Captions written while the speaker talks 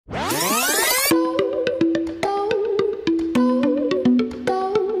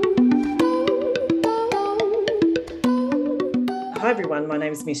everyone. My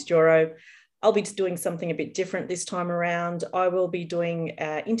name is MsJoro. I'll be doing something a bit different this time around. I will be doing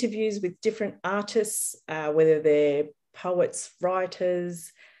interviews with different artists, whether they're poets,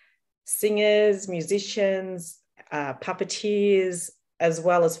 writers, singers, musicians, puppeteers, as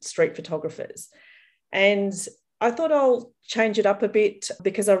well as street photographers. And I thought I'll change it up a bit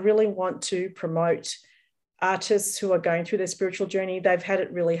because I really want to promote artists who are going through their spiritual journey. They've had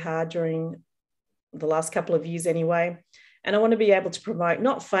it really hard during the last couple of years anyway. And I want to be able to promote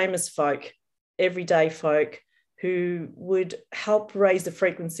not famous folk, everyday folk who would help raise the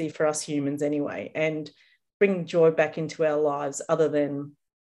frequency for us humans anyway and bring joy back into our lives other than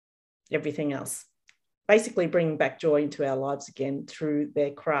everything else. Basically bringing back joy into our lives again through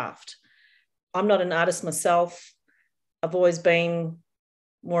their craft. I'm not an artist myself. I've always been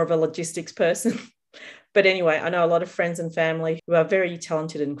more of a logistics person. But anyway, I know a lot of friends and family who are very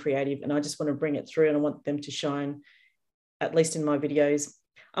talented and creative, and I just want to bring it through and I want them to shine, at least in my videos.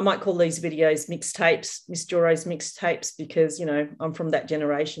 I might call these videos mixtapes, Msjoros Mixtapes, because, you know, I'm from that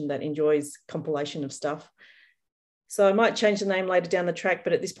generation that enjoys compilation of stuff. So I might change the name later down the track,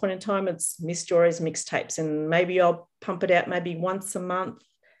 but at this point in time, it's Msjoros Mixtapes, and maybe I'll pump it out maybe once a month,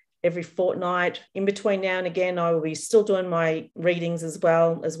 every fortnight. In between now and again, I will be still doing my readings as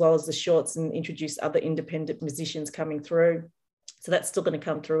well as the shorts, and introduce other independent musicians coming through. So that's still going to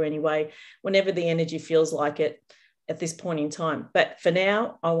come through anyway, whenever the energy feels like it at this point in time. But for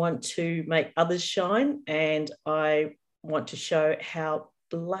now, I want to make others shine, and I want to show how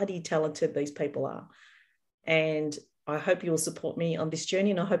bloody talented these people are. And I hope you will support me on this journey,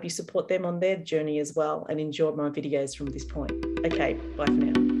 and I hope you support them on their journey as well and enjoy my videos from this point. Okay, bye for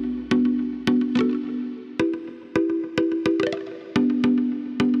now.